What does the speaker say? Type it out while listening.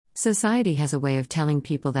Society has a way of telling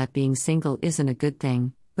people that being single isn't a good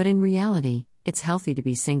thing, but in reality, it's healthy to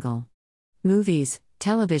be single. Movies,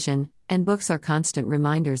 television, and books are constant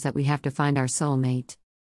reminders that we have to find our soulmate.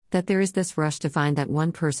 That there is this rush to find that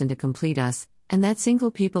one person to complete us, and that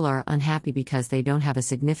single people are unhappy because they don't have a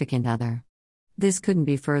significant other. This couldn't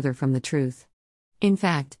be further from the truth. In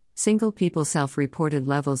fact, single people self-reported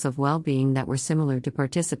levels of well-being that were similar to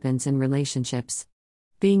participants in relationships.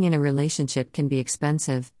 Being in a relationship can be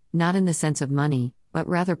expensive, not in the sense of money, but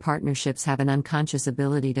rather partnerships have an unconscious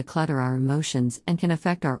ability to clutter our emotions and can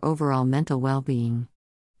affect our overall mental well-being.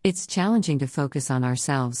 It's challenging to focus on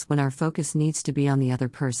ourselves when our focus needs to be on the other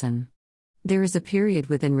person. There is a period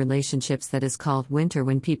within relationships that is called winter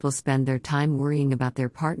when people spend their time worrying about their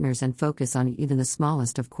partners and focus on even the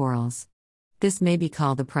smallest of quarrels. This may be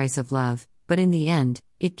called the price of love, but in the end,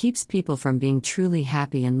 it keeps people from being truly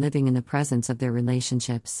happy and living in the presence of their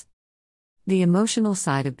relationships. The emotional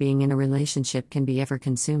side of being in a relationship can be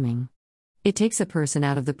ever-consuming. It takes a person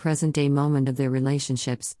out of the present-day moment of their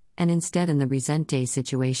relationships, and instead in the present-day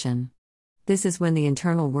situation. This is when the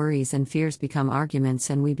internal worries and fears become arguments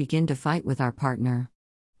and we begin to fight with our partner.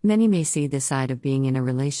 Many may see this side of being in a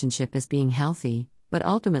relationship as being healthy, but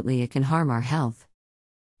ultimately it can harm our health.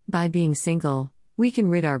 By being single, we can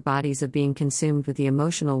rid our bodies of being consumed with the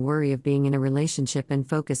emotional worry of being in a relationship and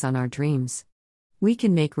focus on our dreams. We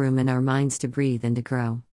can make room in our minds to breathe and to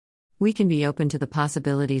grow. We can be open to the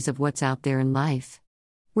possibilities of what's out there in life.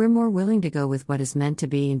 We're more willing to go with what is meant to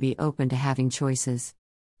be and be open to having choices.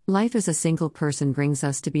 Life as a single person brings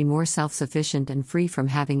us to be more self-sufficient and free from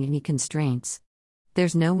having any constraints.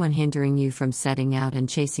 There's no one hindering you from setting out and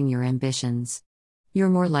chasing your ambitions. You're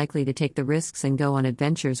more likely to take the risks and go on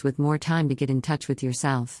adventures with more time to get in touch with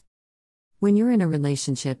yourself. When you're in a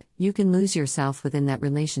relationship, you can lose yourself within that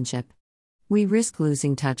relationship. We risk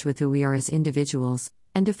losing touch with who we are as individuals,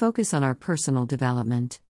 and to focus on our personal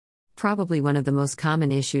development. Probably one of the most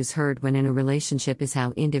common issues heard when in a relationship is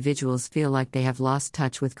how individuals feel like they have lost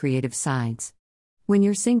touch with creative sides. When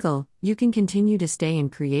you're single, you can continue to stay in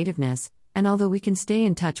creativeness, and although we can stay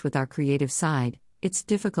in touch with our creative side, it's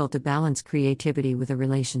difficult to balance creativity with a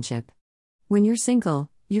relationship. When you're single,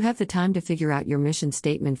 you have the time to figure out your mission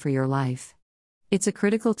statement for your life. It's a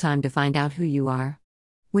critical time to find out who you are.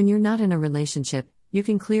 When you're not in a relationship, you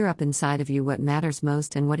can clear up inside of you what matters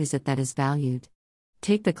most and what is it that is valued.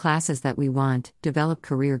 Take the classes that we want, develop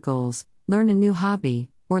career goals, learn a new hobby,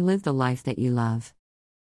 or live the life that you love.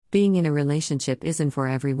 Being in a relationship isn't for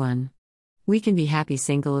everyone. We can be happy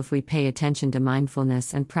single if we pay attention to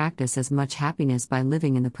mindfulness and practice as much happiness by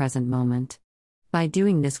living in the present moment. By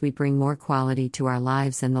doing this, we bring more quality to our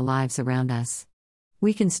lives and the lives around us.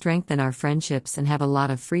 We can strengthen our friendships and have a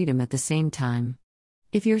lot of freedom at the same time.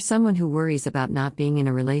 If you're someone who worries about not being in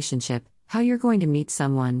a relationship, how you're going to meet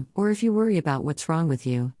someone, or if you worry about what's wrong with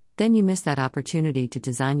you, then you miss that opportunity to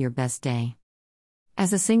design your best day.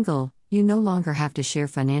 As a single, you no longer have to share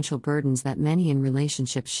financial burdens that many in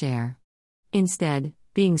relationships share. Instead,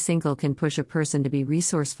 being single can push a person to be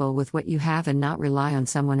resourceful with what you have and not rely on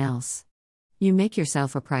someone else. You make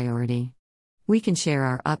yourself a priority. We can share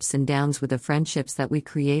our ups and downs with the friendships that we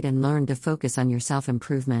create and learn to focus on your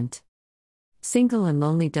self-improvement. Single and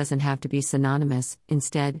lonely doesn't have to be synonymous.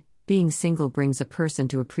 Instead, being single brings a person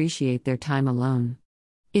to appreciate their time alone.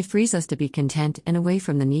 It frees us to be content and away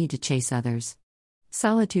from the need to chase others.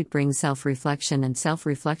 Solitude brings self-reflection, and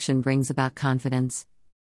self-reflection brings about confidence.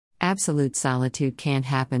 Absolute solitude can't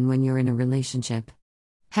happen when you're in a relationship.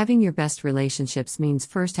 Having your best relationships means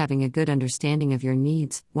first having a good understanding of your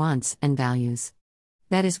needs, wants, and values.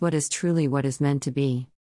 That is what is truly what is meant to be.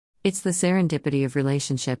 It's the serendipity of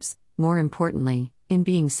relationships, more importantly, in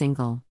being single.